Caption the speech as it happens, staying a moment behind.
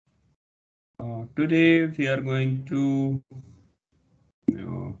Today we are going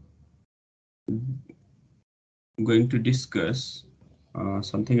to discuss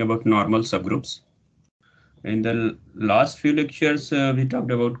something about normal subgroups. In the last few lectures, we talked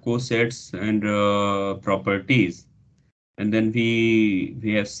about cosets and properties, and then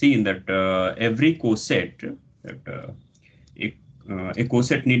we have seen that every coset that a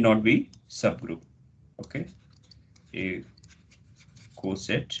coset need not be subgroup. Okay, a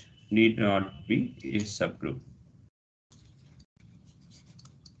coset need not be a subgroup.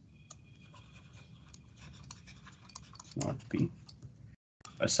 Not be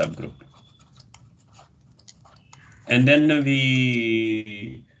a subgroup. And then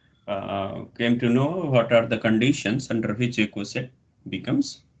we came to know what are the conditions under which a coset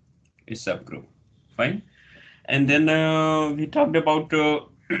becomes a subgroup. Fine. And then we talked about uh,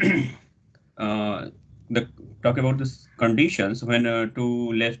 the talk about the conditions when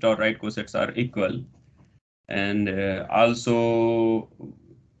two left or right cosets are equal, and also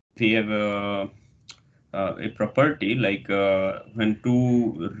we have a property like when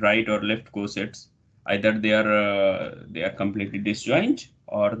two right or left cosets, either they are completely disjoint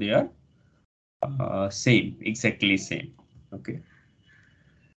or they are same, exactly same. Okay.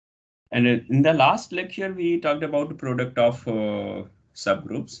 And in the last lecture, we talked about the product of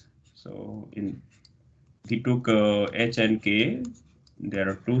subgroups. So we took H and K. There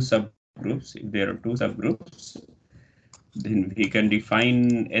are two subgroups. If there are two subgroups, then we can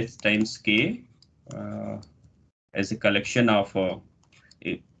define H times K as a collection of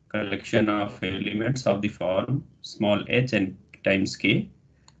elements of the form small h and times k.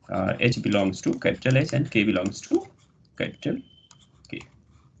 H belongs to capital H and K belongs to capital K.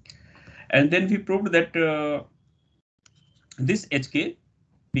 And then we proved that this HK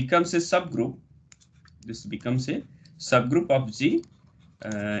becomes a subgroup. This becomes a subgroup of G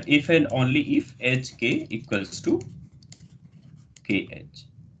if and only if HK equals to KH.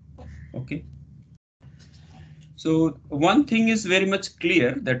 Okay. So one thing is very much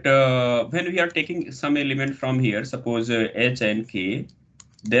clear that when we are taking some element from here, suppose H and K,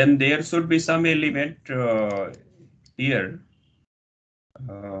 then there should be some element here,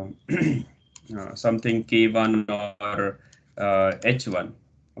 something K1 or H1.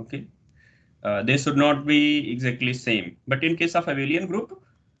 Okay. They should not be exactly same. But in case of abelian group,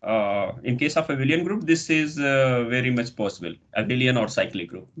 this is very much possible, abelian or cyclic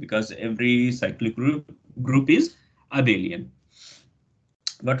group, because every cyclic group is abelian.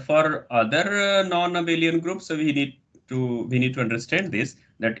 But for other non-abelian groups, we need to understand this,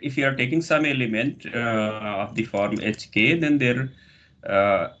 that if you are taking some element of the form HK, then there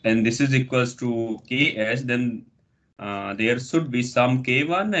and this is equals to KH, then there should be some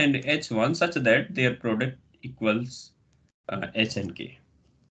K1 and H1 such that their product equals H and K.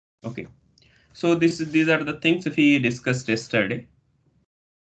 Okay, so these are the things we discussed yesterday.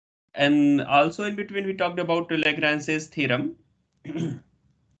 And also in between we talked about Lagrange's theorem.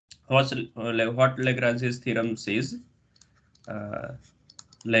 What Lagrange's theorem says?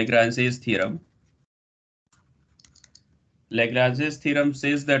 Lagrange's theorem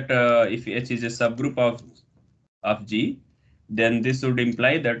says that if H is a subgroup of G, then this would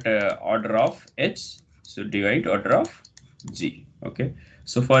imply that order of H should divide order of G. Okay.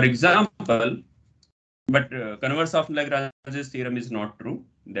 So for example, but converse of Lagrange's theorem is not true,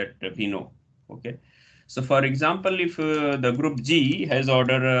 that we know. Okay. So for example, if the group G has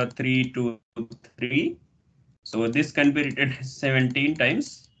order 3, 2, 3, so this can be written 17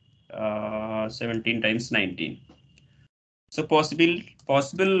 times 19. So possible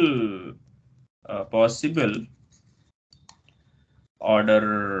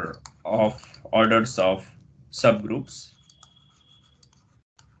orders of subgroups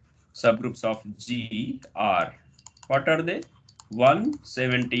of G are, what are they? 1,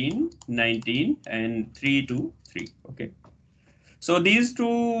 17, 19, and 3, 2, 3. Okay. So these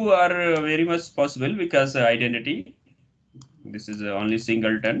two are very much possible because identity, this is only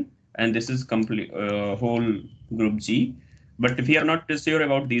singleton, and this is complete whole group G. But we are not sure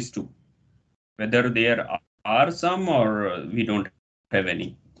about these two, whether there are some or we don't have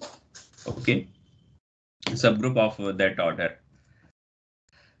any. Okay, subgroup of that order.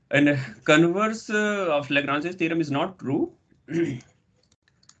 And converse of Lagrange's theorem is not true.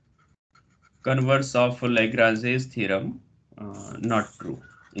 Converse of Lagrange's theorem, not true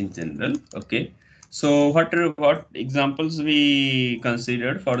in general. Okay, so what examples we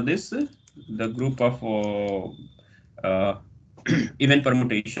considered for this? The group of even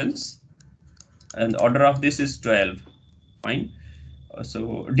permutations, and order of this is 12. Fine.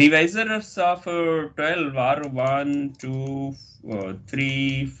 So divisors of 12 are 1, 2,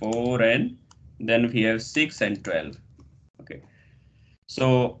 3, 4, and then we have 6 and 12. Okay,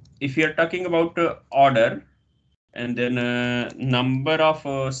 so if you are talking about order and then number of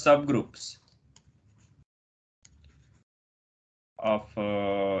subgroups of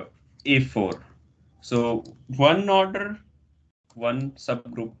A4, so one order, one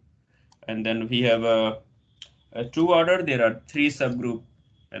subgroup, and then we have a two order, there are three subgroup,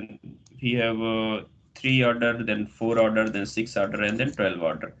 and we have three order, then four order, then six order, and then 12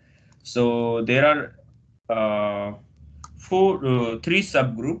 order. So there are three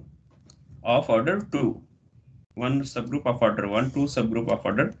subgroup of order 2, one subgroup of order 1, two subgroup of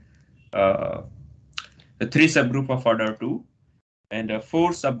order uh, three subgroup of order 2, and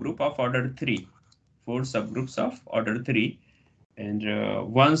four subgroup of order 3, four subgroups of order 3, and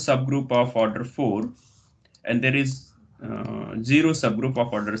one subgroup of order 4, and there is zero subgroup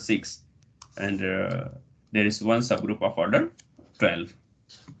of order 6, and there is one subgroup of order 12.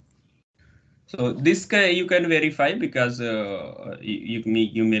 So this you can verify because you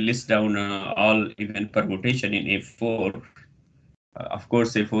may list down all even permutation in A4. Of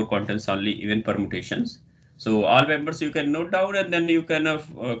course, A4 contains only even permutations. So all members you can note down, and then you can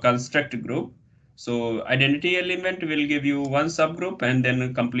construct a group. So identity element will give you one subgroup, and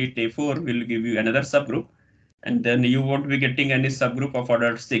then complete A4 will give you another subgroup. And then you won't be getting any subgroup of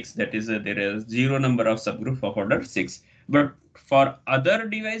order 6. That is, there is zero number of subgroup of order 6. But for other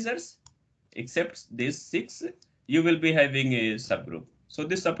divisors, except this 6, you will be having a subgroup. So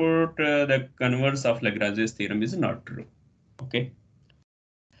this support the converse of Lagrange's theorem is not true. Okay.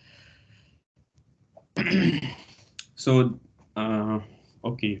 So,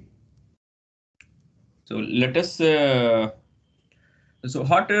 okay. So let us. So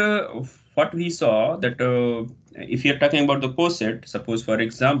what we saw that if you are talking about the coset, suppose for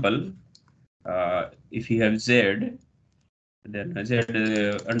example, if you have Z, then Z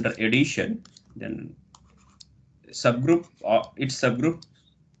under addition, then subgroup its subgroup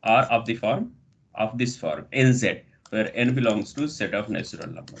are of the form of this form NZ, where n belongs to set of natural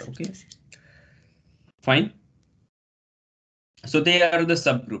number. Okay, fine. So they are the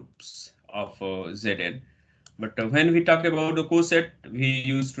subgroups of Zn. But when we talk about the coset, we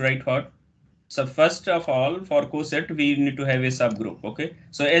used to write what? So first of all, for coset, we need to have a subgroup. Okay,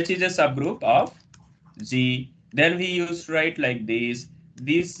 so H is a subgroup of G. Then we used to write like this.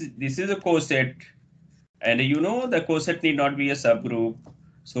 This is a coset, and you know the coset need not be a subgroup.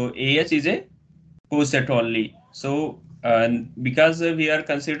 So AH is a coset only. So because we are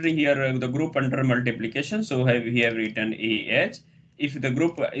considering here the group under multiplication, so we have written AH. If the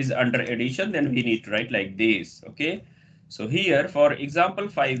group is under addition, then we need to write like this. Okay. So here, for example,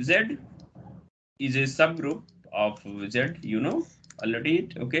 5Z is a subgroup of Z. You know already.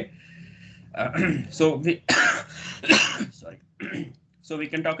 Okay. So we sorry. So we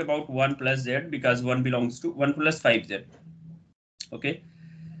can talk about 1 plus Z because 1 belongs to 1 plus 5Z. Okay.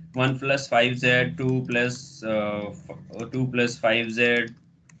 1 plus 5Z, 2 plus 5Z,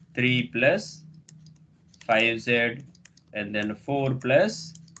 3 plus 5Z, and then 4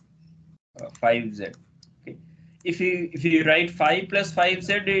 plus 5Z. Okay. If you write 5 plus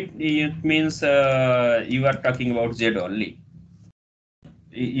 5Z, it means you are talking about Z only.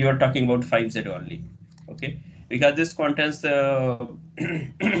 You are talking about 5Z only. Okay, because this contains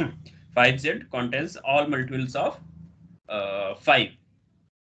 5Z contains all multiples of 5.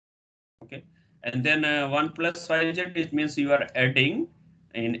 Okay, and then 1 plus 5Z, it means you are adding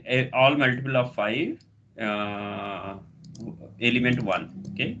in all multiple of 5 element 1.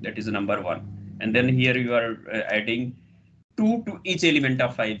 Okay, that is number 1, and then here you are adding 2 to each element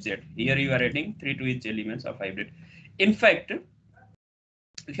of 5Z. Here you are adding 3 to each elements of 5Z. In fact,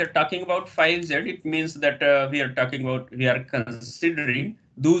 if you're talking about 5Z, it means that we are considering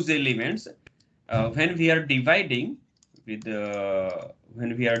those elements when we are dividing with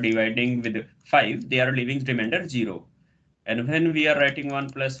 5, they are leaving remainder 0. And when we are writing 1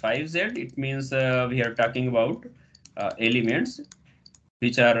 plus 5Z, it means we are talking about elements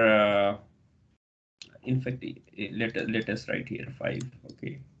which are, in fact, let us write here 5.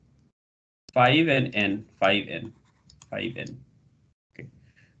 Okay, 5 and n, 5n, 5n. Okay,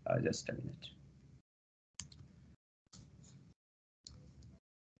 just a minute.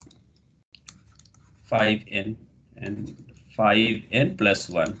 Five n and 5n plus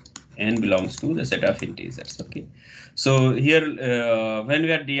 1. N belongs to the set of integers. Okay, so here when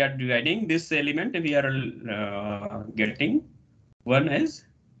we are dividing this element, we are getting 1 as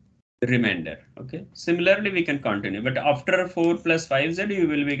remainder. Okay, similarly we can continue, but after 4 plus 5Z, you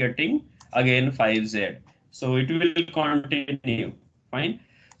will be getting again 5Z. So it will continue. Fine.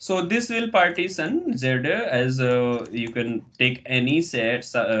 So this will partition Z as you can take any set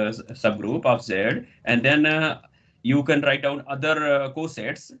subgroup of Z, and then you can write down other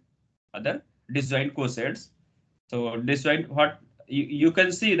cosets, other disjoint cosets. So disjoint, what you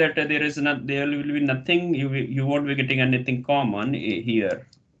can see that there will be nothing, you won't be getting anything common here,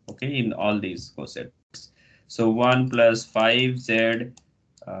 okay, in all these cosets. So 1 plus 5Z,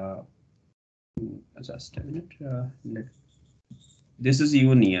 uh, just a minute, this is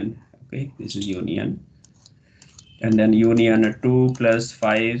union, okay, this is union, and then union 2 plus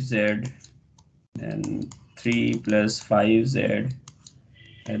 5Z, then 3 plus 5Z,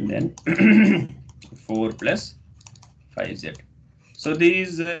 and then 4 plus 5Z. So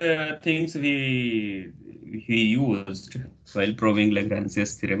these things we used while proving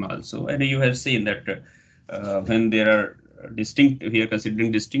Lagrange's theorem also, and you have seen that when there are distinct, we are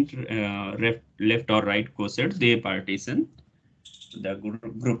considering distinct left or right cosets, they partition the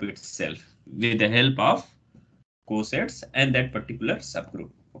group itself with the help of cosets and that particular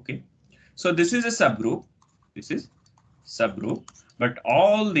subgroup. Okay, so this is a subgroup. This is subgroup, but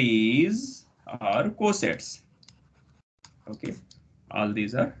all these are cosets. Okay, all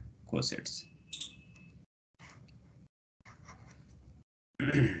these are cosets.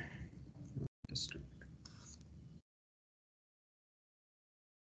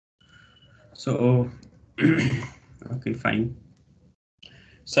 So, okay, fine.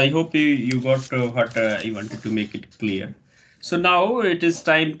 So I hope you got what I wanted to make it clear. So now it is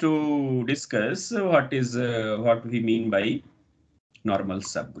time to discuss what we mean by normal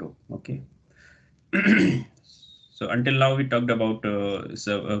subgroup. Okay. So until now we talked about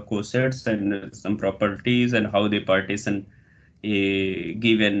cosets and some properties and how they partition a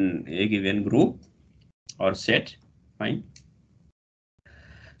given group or set. Fine.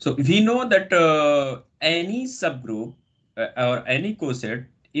 So we know that any subgroup or any coset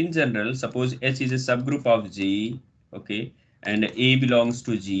in general, suppose H is a subgroup of G, okay, and A belongs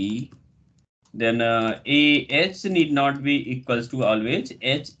to G, then AH need not be equals to always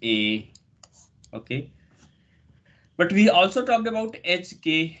HA, okay. But we also talked about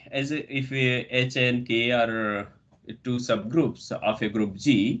HK as if H and K are two subgroups of a group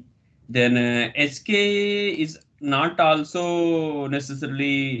G, then HK is not also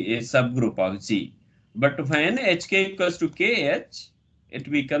necessarily a subgroup of G. But when HK equals to KH, it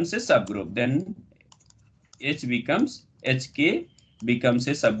becomes a subgroup. Then H becomes HK becomes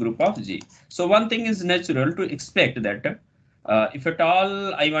a subgroup of G. So one thing is natural to expect that if at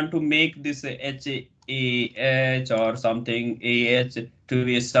all I want to make this HAH or something AH to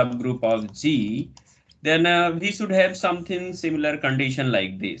be a subgroup of G, then we should have something similar condition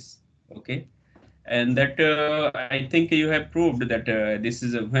like this. Okay. And that I think you have proved that this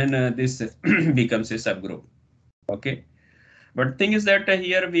is when this becomes a subgroup. Okay. But thing is that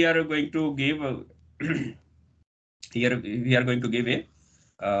here we are going to give here we are going to give a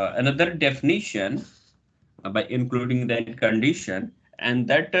another definition by including that condition, and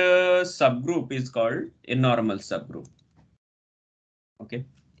that subgroup is called a normal subgroup. Okay,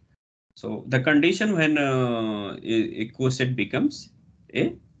 so the condition when a coset becomes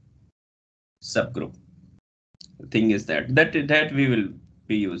a subgroup, the thing is that we will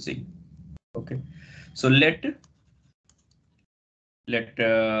be using. Okay, so let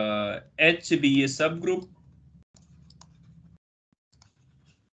H be a subgroup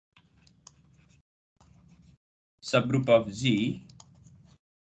of G,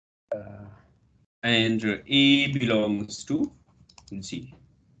 and A belongs to G.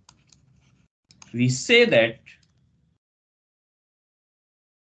 We say that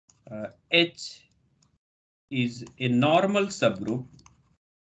H is a normal subgroup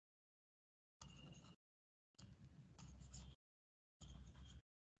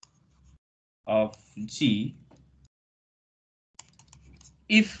of G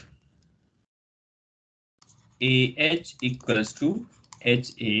if AH equals to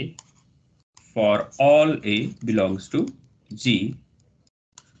HA for all A belongs to G.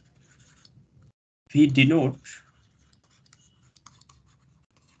 We denote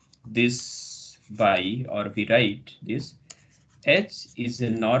this by, or we write this, H is a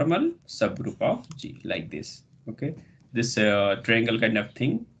normal subgroup of G, like this. Okay, this triangle kind of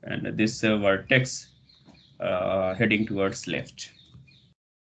thing, and this vertex heading towards left.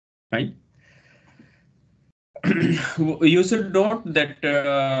 Right. You should note that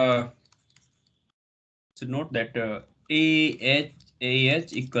AH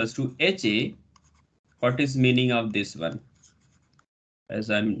equals to HA. What is meaning of this one? As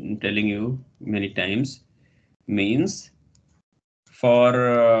I'm telling you many times, means for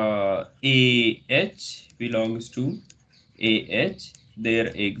AH belongs to AH, there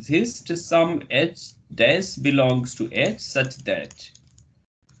exists some H dash belongs to H such that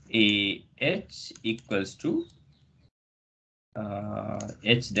A H equals to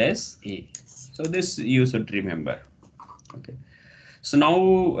H dash A. So this you should remember. Okay. So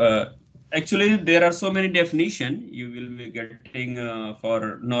now actually there are so many definition you will be getting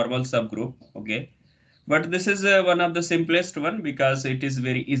for normal subgroup. Okay. But this is one of the simplest one because it is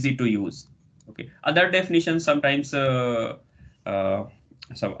very easy to use. Okay. Other definitions sometimes uh,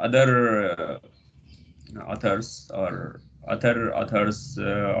 some other authors or other authors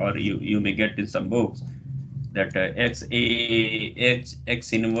or you may get in some books that x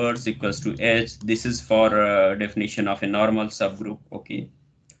inverse equals to h. This is for definition of a normal subgroup. Okay.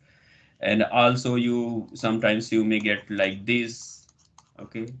 And also you sometimes you may get like this.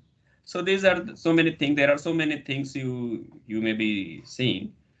 Okay. So these are so many things. There are so many things you may be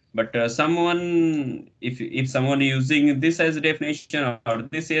seeing. But someone, if someone using this as a definition or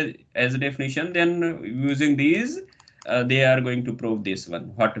this as a definition, then using these, they are going to prove this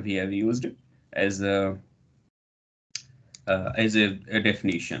one what we have used as a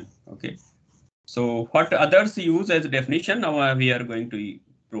definition. Okay. So what others use as a definition, now we are going to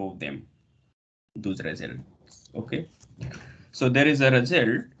prove them, those results. Okay. So there is a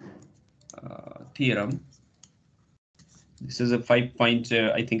result theorem. This is a 5 point,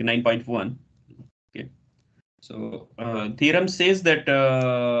 I think 9.1. Okay. So theorem says that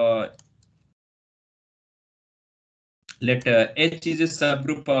let H is a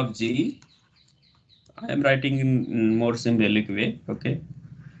subgroup of G. I am writing in more symbolic way. Okay.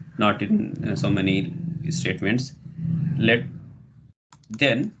 Not in so many statements. Let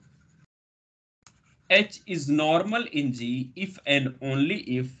then H is normal in G if and only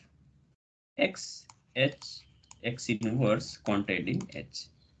if X H X inverse contained in H.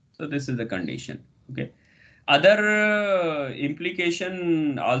 So this is the condition. Okay. Other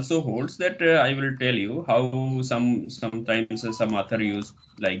implication also holds that I will tell you how sometimes some author use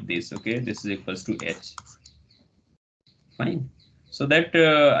like this. Okay, this is equals to H. Fine. So that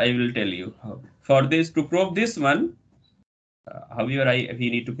I will tell you how. For this to prove this one. However, we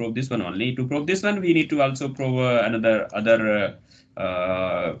need to prove this one only. To prove this one, we need to also prove another other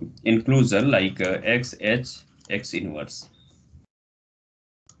inclusion like X H X inverse.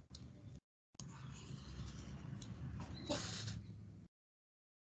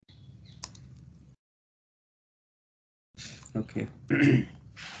 Okay.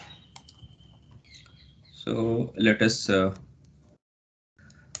 So let us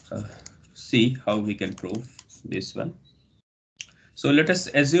see how we can prove this one. So let us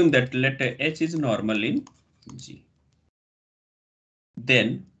assume that let H is normal in G.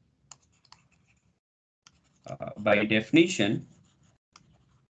 Then by definition,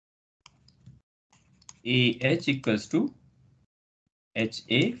 AH equals to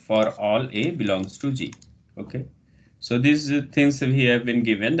HA for all A belongs to G. Okay. So these things we have been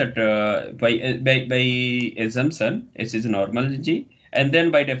given that by assumption S is normal G, and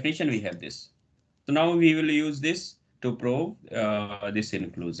then by definition we have this. So now we will use this to prove this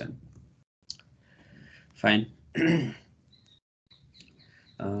inclusion. Fine.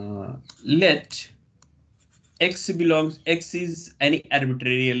 Let X is any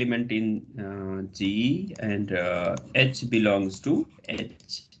arbitrary element in G, and H belongs to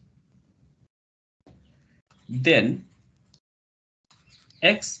H. Then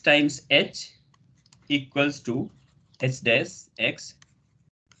X times H equals to H dash X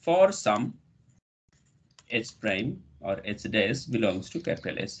for some H prime or H dash belongs to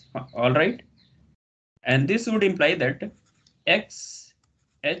capital S. All right. And this would imply that X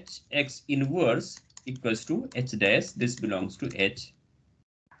H X inverse equals to H dash. This belongs to H.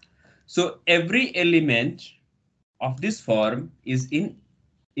 So every element of this form is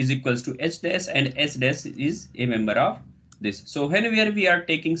equals to H dash, and H dash is a member of this. So whenever we are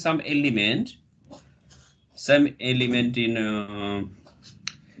taking some element in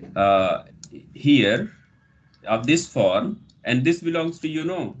here of this form, and this belongs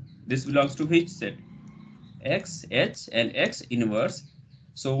to this belongs to which set? X, H, and X inverse.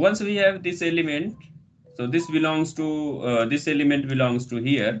 So once we have this element, so this belongs to this element belongs to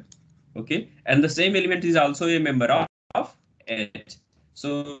here. Okay, and the same element is also a member of H.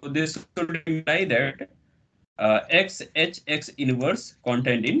 So this would imply that X, H, X inverse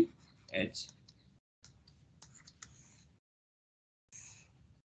contained in H.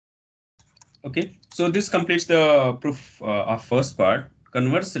 Okay, so this completes the proof of first part.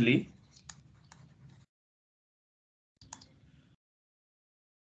 Conversely,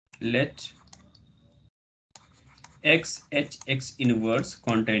 let X H X inverse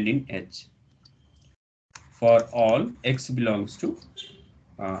contained in H. for all x belongs to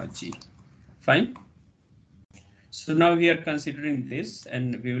G. Fine. So now we are considering this,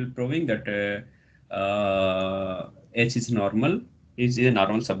 and we will proving that H is normal, is a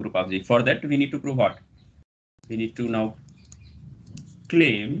normal subgroup of G. For that, we need to prove what? We need to now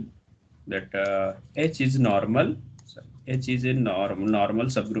claim that H is normal. So H is a normal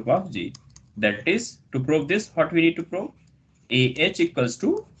subgroup of G. That is, to prove this, what we need to prove? AH equals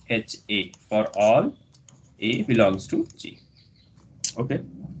to HA for all A belongs to G. Okay.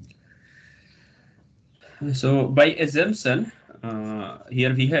 So by assumption,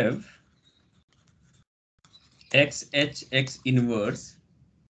 here we have X inverse.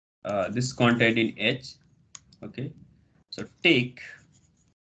 This contained in H. Okay. So take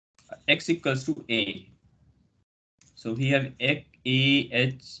X equals to A. So we have A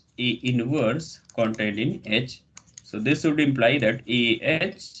inverse contained in H. So this would imply that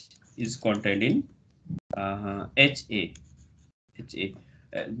AH is contained in HA.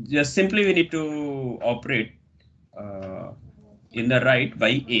 Just simply we need to operate in the right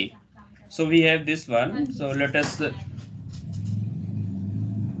by A. So we have this one. So let us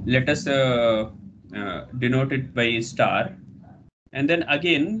denote it by star, and then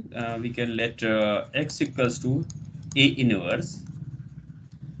again we can let X equals to A inverse,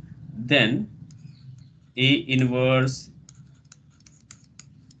 then A inverse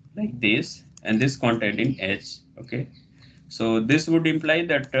like this, and this contained in H. Okay, so this would imply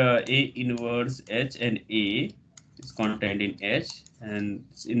that A inverse H and A is contained in H, and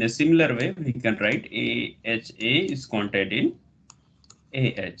in a similar way we can write AHA is contained in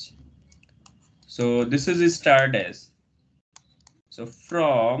AH. So this is star dash. So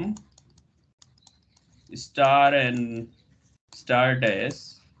from star and star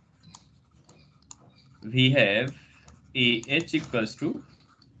dash, we have AH equals to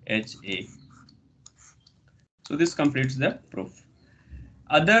HA. So this completes the proof.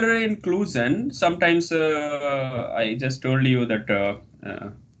 Other inclusion, sometimes I just told you that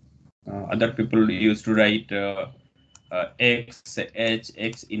other people used to write X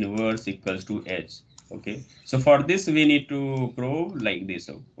inverse equals to H. Okay, so for this we need to prove like this.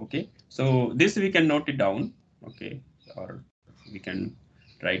 Okay, so this we can note it down. Okay, or we can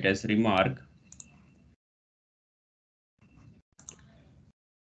write as remark.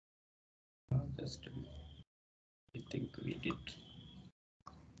 Just I think we did.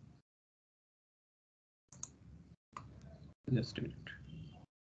 Just a minute.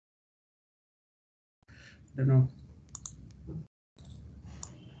 I don't know.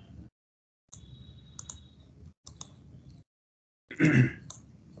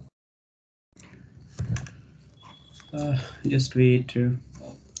 Just wait.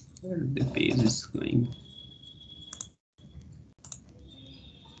 Where the page is going?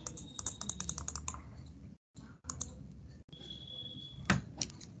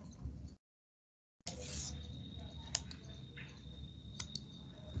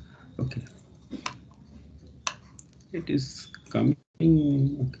 Okay, it is coming.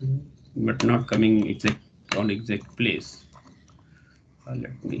 Okay, but not coming exact place.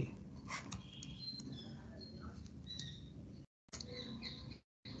 Let me.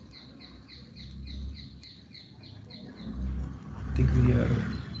 I think we are.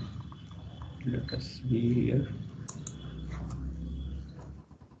 Let us be here.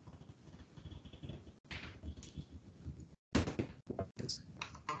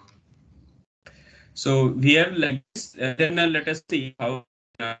 So we have like this, and then let us see how.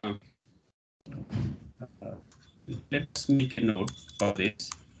 Let's make a note for this.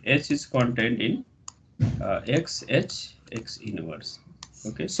 H is contained in X inverse.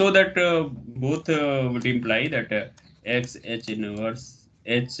 Okay, so that both would imply that X inverse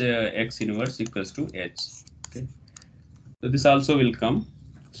X inverse equals to H. Okay, so this also will come.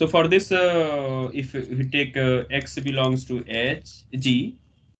 So for this, if we take X belongs to G,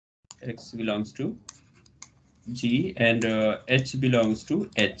 X belongs to G, and H belongs to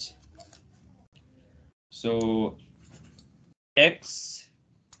H. So X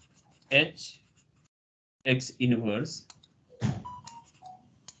inverse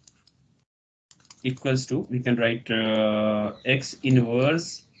equals to, we can write X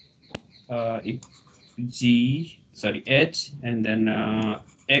inverse H, and then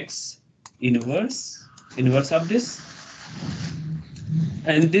X inverse of this,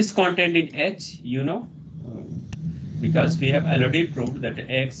 and this contained in H, because we have already proved that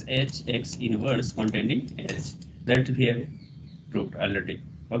X inverse contained in H, that we have proved already.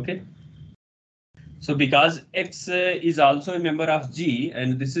 Okay, so because X is also a member of G,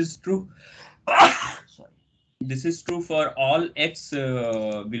 and this is true. Sorry, this is true for all X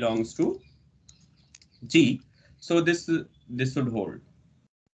belongs to G. So this should hold.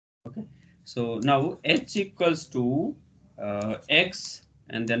 Okay. So now H equals to X,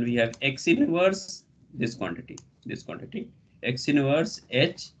 and then we have X inverse this quantity, X inverse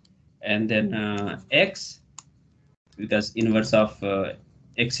H, and then X, because inverse of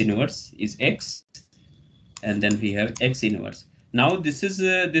X inverse is X, and then we have X inverse. Now this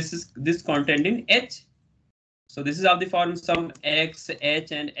content in H. So this is of the form sum X,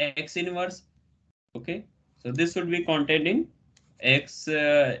 H, and X inverse. Okay, so this would be contained in X,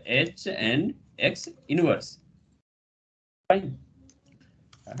 H, and X inverse. Fine.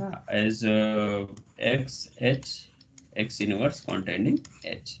 As X, H, X inverse contained in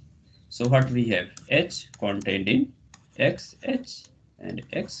H. So what we have? H contained in X, H, and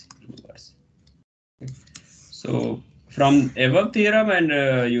X inverse. Okay. So from above theorem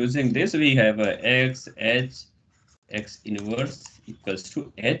and using this, we have X, H, X inverse equals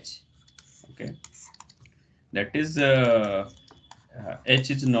to H. Okay, that is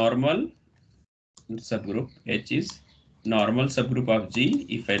H is normal subgroup. H is normal subgroup of G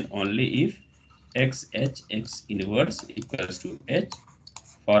if and only if X, H, X inverse equals to H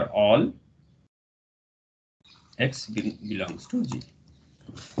for all X belongs to G.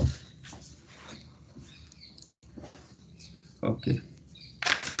 Okay.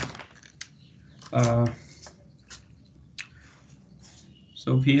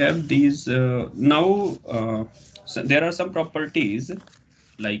 So we have these now. So there are some properties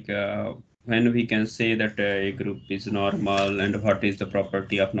like when we can say that a group is normal, and what is the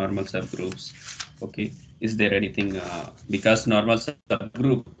property of normal subgroups. Okay, is there anything because normal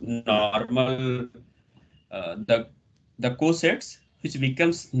subgroup, normal the cosets which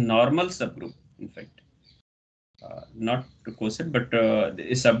becomes normal subgroup, in fact not coset, but a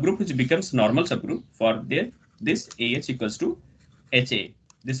subgroup which becomes normal subgroup for this AH equals to HA.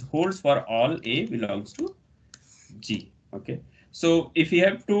 This holds for all A belongs to G. Okay. So if you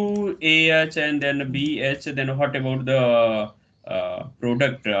have two AH and then BH, then what about the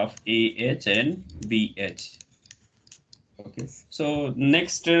product of AH and BH? Okay. So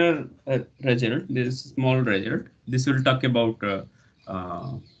next result, this small result, this will talk about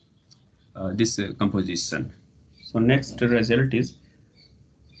uh, this composition. So next result is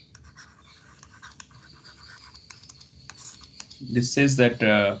this says that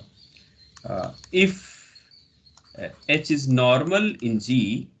if H is normal in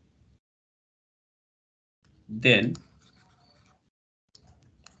G, then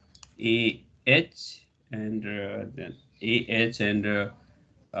AH and then AH and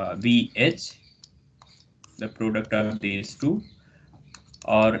BH, the product of these two,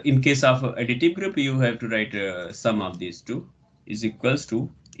 or in case of additive group, you have to write sum of these two is equals to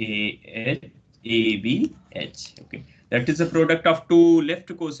ABH. Okay, that is the product of two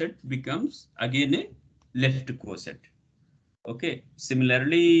left coset becomes again a left coset. Okay,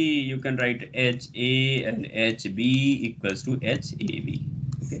 similarly, you can write HA and HB equals to HAB.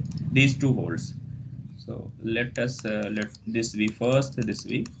 Okay, these two holds. So let us let this be first, this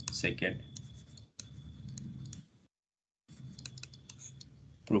be second.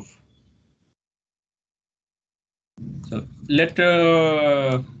 Proof. So let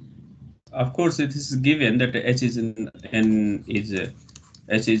of course it is given that H is in is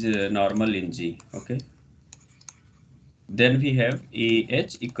H is normal in G. Okay. Then we have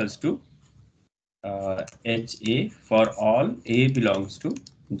AH equals to HA for all A belongs to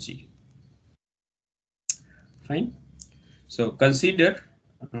G. Fine. So consider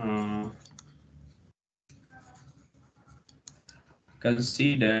uh,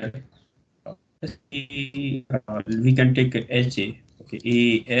 we can take HA.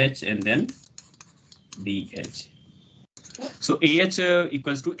 Okay, AH and then BH. So AH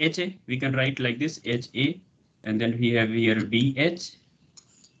equals to HA. We can write like this HA, and then we have here BH.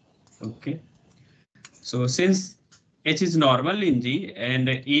 Okay. So since H is normal in G and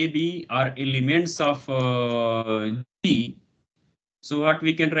AB are elements of G, so what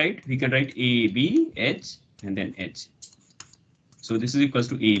we can write? We can write AB, H, and then H. So this is equals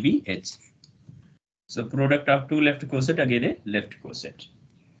to AB, H. So product of two left coset, again a left coset.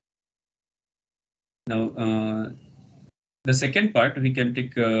 Now the second part we can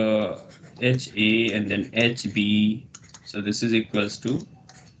take HA and then HB. So this is equals to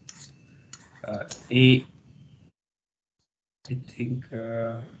A. I think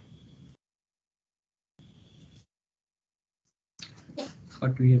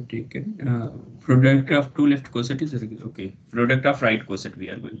what we have taken product of two left coset is okay. Product of right coset we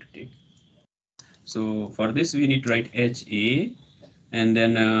are going to take. So for this we need to write HA, and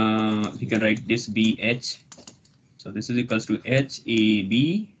then we can write this BH. So this is equals to HAB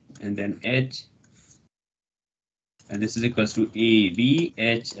and then H and this is equals to A, B,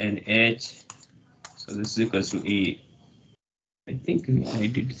 H, and H. So this is equals to A. I think I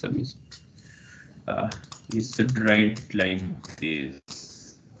did some. You should write like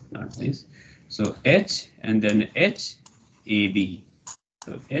this, not this. So H and then H, A, B.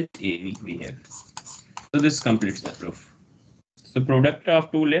 So H, A, B we have. So this completes the proof. So product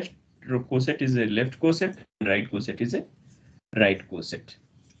of two left coset is a left coset, and right coset is a right coset.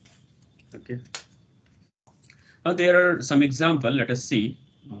 Okay. Now there are some example. Let us see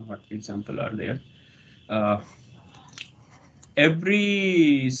what example are there.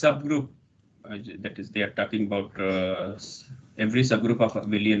 Every subgroup, that is, they are talking about every subgroup of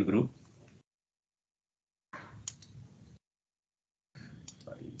abelian group.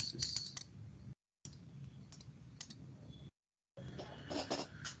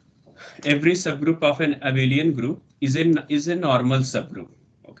 Every subgroup of an abelian group is a normal subgroup.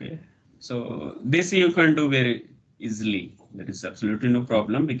 Okay, so this you can do very easily. There is absolutely no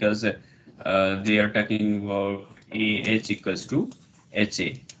problem, because they are talking about AH equals to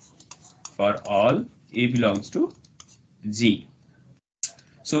HA for all A belongs to G.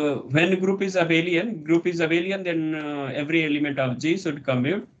 So when group is abelian, then every element of G should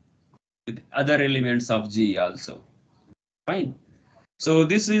commute with other elements of G also. Fine. So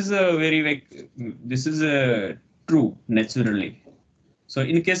this is true naturally. So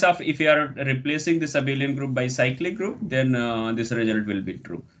in case of, if you are replacing this abelian group by cyclic group, then this result will be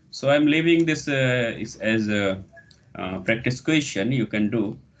true. So I'm leaving this as a practice question you can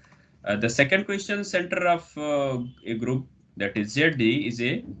do. The second question, center of a group, that is ZD, is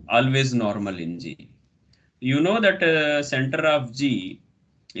a always normal in G. You know that center of G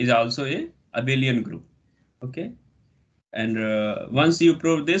is also a abelian group. Okay. And once you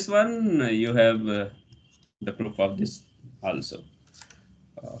prove this one, you have the proof of this also.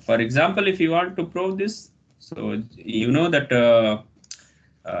 For example, if you want to prove this, so you know that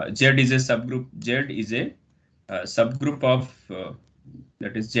Z is a subgroup. Z is a subgroup of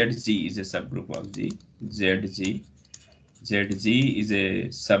that is ZG is a subgroup of G. ZG is a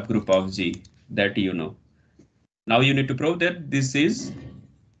subgroup of G, that you know. Now you need to prove that this is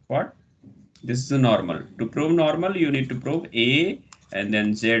what? This is a normal. To prove normal, you need to prove A and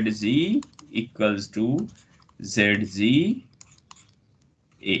then ZG equals to ZG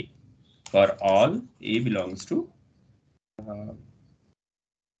A for all A belongs to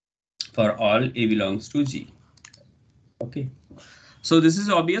G. Okay. So this is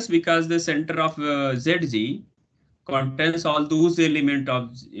obvious because the center of ZG contains all those elements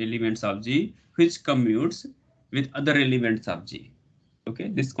of G which commutes with other elements of G. Okay,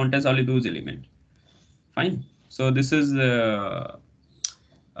 this contains only those elements. Fine. So this is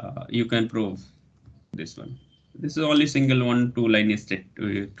you can prove this one. This is only single one, two line state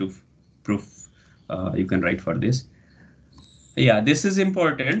to proof you can write for this. Yeah, this is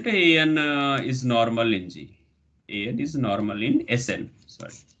important. An is normal in G. An is normal in Sn.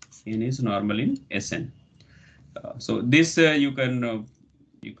 Sorry, N is normal in Sn. So this you can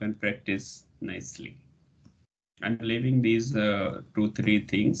practice nicely. I'm leaving these 2-3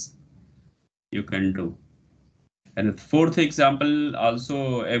 things you can do. And the fourth example,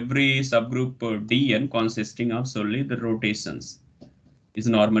 also every subgroup Dn consisting of solely the rotations is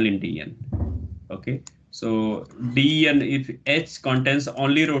normal in Dn. Okay, so Dn, if H contains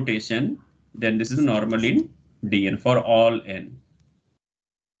only rotation, then this is normal in Dn for all n.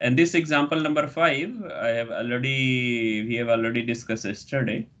 And this example number 5, we have already discussed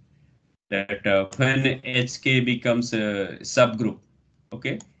yesterday, that when HK becomes a subgroup,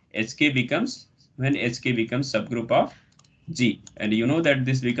 okay, when HK becomes subgroup of G, and you know that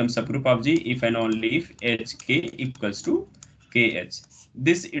this becomes subgroup of G if and only if HK equals to KH.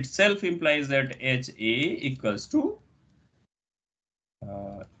 This itself implies that HA equals to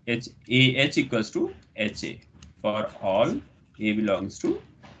H equals to HA for all A belongs to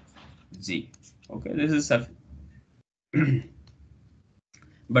G. Okay, this is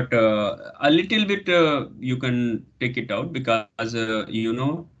but a little bit you can take it out, because you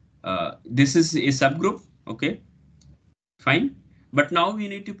know this is a subgroup. Okay, fine. But now we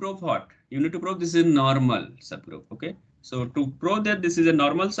need to prove what? You need to prove this is a normal subgroup. Okay, so to prove that this is a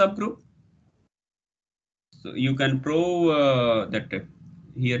normal subgroup, so you can prove that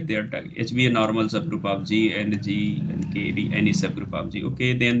here they are HB a normal subgroup of G and G and KB any subgroup of G.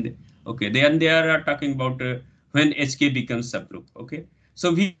 Okay, then they are talking about when HK becomes subgroup. Okay,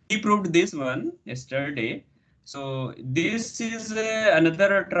 so we proved this one yesterday. So this is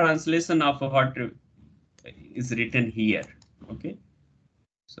another translation of what is written here. Okay,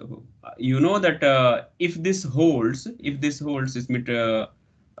 so you know that if this holds, it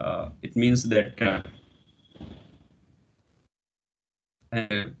means that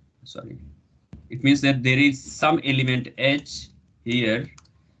Sorry, it means that there is some element H here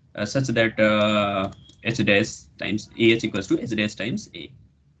such that H dash times AH equals to H dash times A.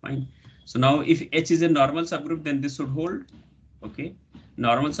 Fine. So now if H is a normal subgroup, then this should hold. Okay.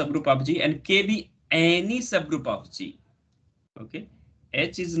 Normal subgroup of G and K be any subgroup of G. Okay.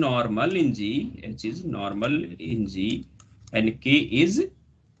 H is normal in G, H is normal in G, and K is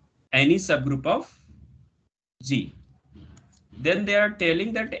any subgroup of G. Then they are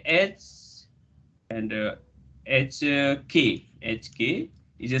telling that H and HK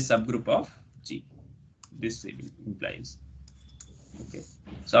is a subgroup of G. This implies. Okay.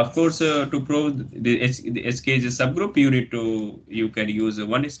 So of course, to prove the HK is a subgroup, you can use a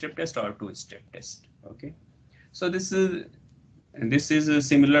one-step test or two-step test. Okay. So this is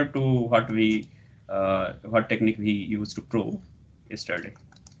similar to what technique we used to prove yesterday.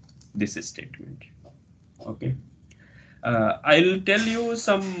 This statement. Okay. I'll tell you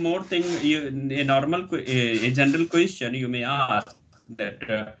some more thing. A general question you may ask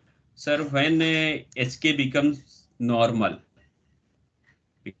that, sir, when HK becomes normal,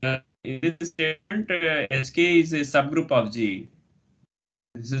 because in this statement, HK is a subgroup of G.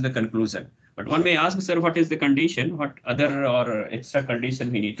 This is the conclusion. But one may ask, sir, what is the condition? What other or extra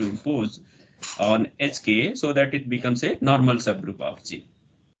condition we need to impose on HK so that it becomes a normal subgroup of G?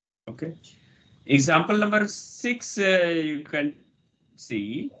 Okay. Example number 6, you can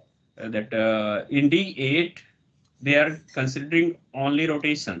see that in D8, they are considering only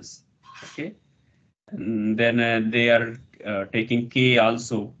rotations. Okay. And then they are taking K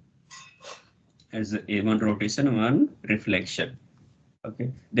also as a one rotation, one reflection.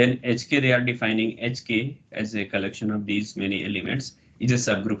 Okay. Then HK, they are defining HK as a collection of these many elements is a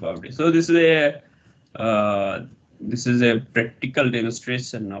subgroup of this. So this is a practical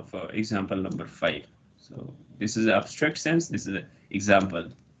demonstration of example number 5. So this is abstract sense. This is an example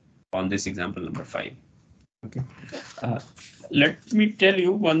on this example number 5. Okay. Let me tell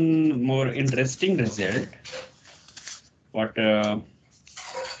you one more interesting result. What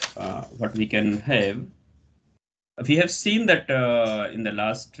we can have. We have seen that in the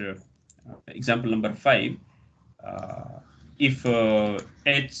last example number 5, if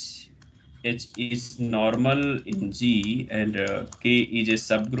H is normal in G and K is a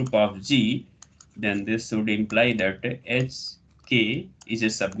subgroup of G, then this would imply that HK is a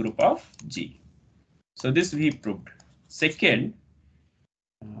subgroup of G. So this we proved. Second,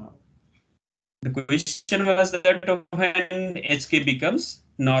 the question was that when HK becomes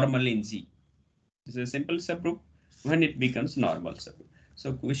normal in G. This is a simple subgroup when it becomes normal subgroup.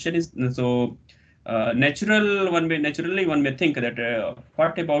 So question is, so naturally one may think that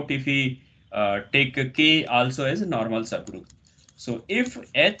what about if we take K also as a normal subgroup? So if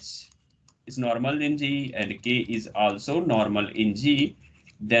H is normal in G and K is also normal in G,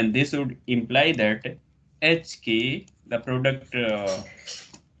 then this would imply that HK, the product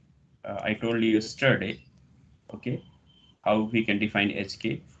I told you yesterday, okay, how we can define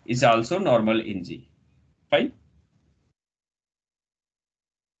HK, is also normal in G. Fine.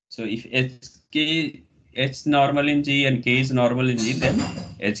 So if H is normal in G and K is normal in G, then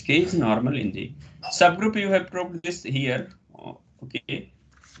HK is normal in G. Subgroup, you have proved this here. Okay.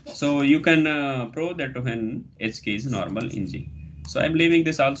 So you can prove that when HK is normal in G. So I'm leaving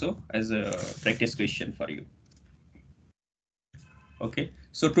this also as a practice question for you. Okay.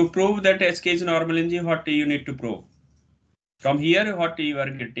 So to prove that HK is normal in G, what do you need to prove? From here, what you are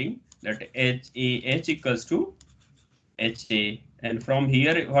getting that H equals to HA, and from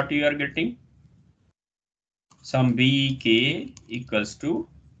here, what you are getting? Some BK equals to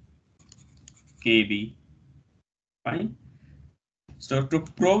KB. Fine. So to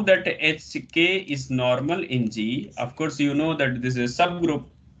prove that HK is normal in G, of course, you know that this is a subgroup.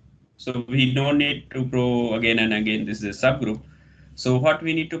 So we don't need to prove again and again this is a subgroup. So what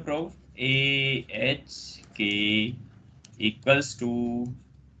we need to prove? HK equals to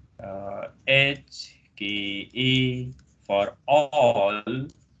HKA for all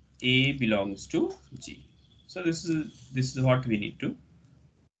A belongs to G. So this is what we need to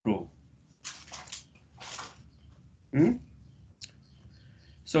prove.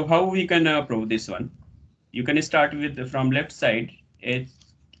 So how we can prove this one? You can start with from left side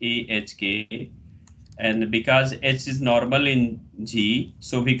HK, and because H is normal in G,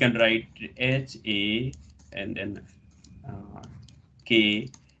 so we can write HA and then K,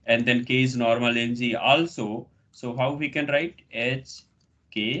 and then K is normal in G also. So how we can write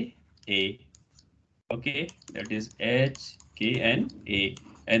HKA? Okay, that is HK and A,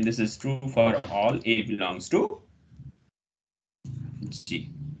 and this is true for all A belongs to G.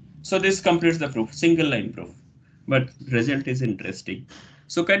 So this completes the proof, single line proof. but result is interesting.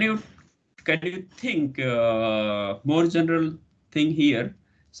 So can you think more general thing here?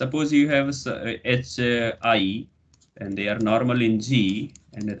 Suppose you have hi and they are normal in G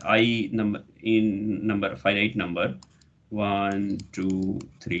and I number in number finite number 1, 2,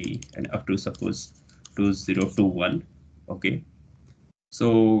 3, and up to suppose 2021. Okay.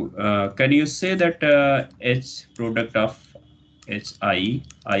 So can you say that H product of I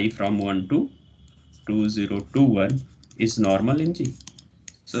from 1 to 2021 is normal in G?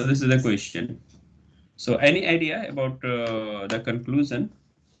 So this is the question. So any idea about the conclusion?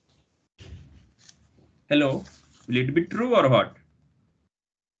 Hello, will it be true or what?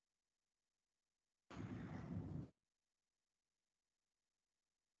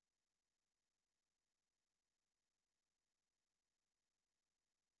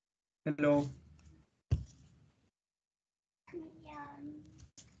 Hello,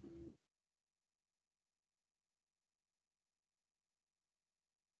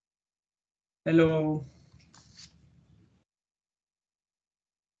 hello.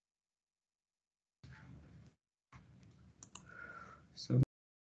 So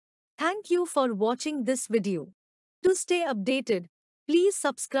Thank you for watching this video. To stay updated, please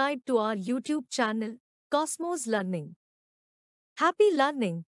subscribe to our YouTube channel, Cosmos Learning. Happy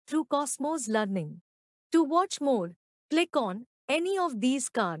learning through Cosmos Learning. To watch more, click on any of these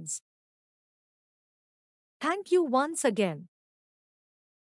cards. Thank you once again.